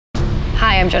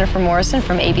I'm Jennifer Morrison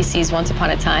from ABC's Once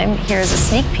Upon a Time. Here's a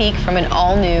sneak peek from an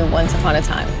all-new Once Upon a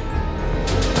Time.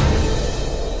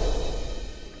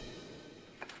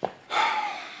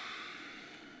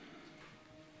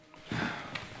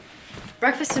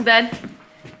 Breakfast in bed.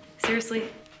 Seriously?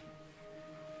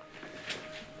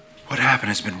 What happened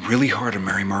has been really hard on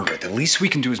Mary Margaret. The least we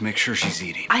can do is make sure she's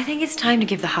eating. I think it's time to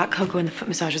give the hot cocoa and the foot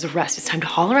massages a rest. It's time to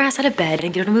haul her ass out of bed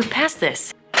and get her to move past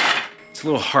this. It's a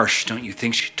little harsh, don't you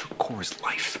think? She took Cora's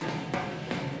life.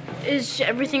 Is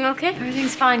everything okay?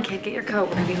 Everything's fine, kid. Get your coat.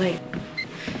 We're gonna be late.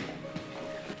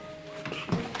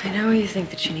 I know you think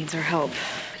that she needs our help,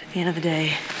 but at the end of the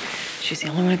day, she's the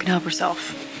only one who can help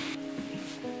herself.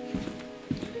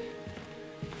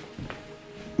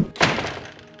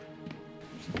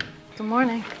 Good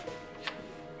morning.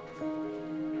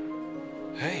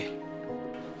 Hey.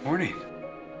 Morning.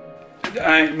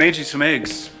 I made you some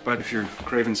eggs, but if you're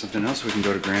craving something else, we can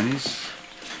go to Granny's.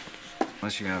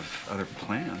 Unless you have other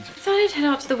plans. I thought I'd head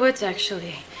out to the woods,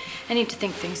 actually. I need to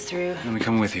think things through. Let me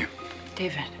come with you.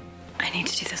 David, I need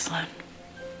to do this alone.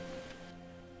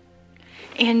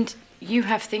 And you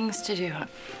have things to do.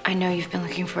 I know you've been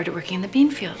looking forward to working in the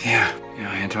bean fields. Yeah,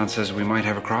 Anton says we might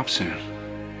have a crop soon.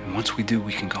 And once we do,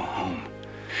 we can go home.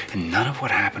 And none of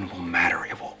what happened will matter.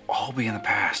 It will all be in the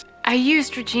past. I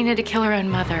used Regina to kill her own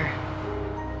mother.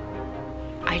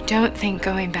 I don't think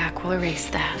going back will erase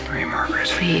that. Mary Margaret.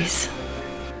 Please.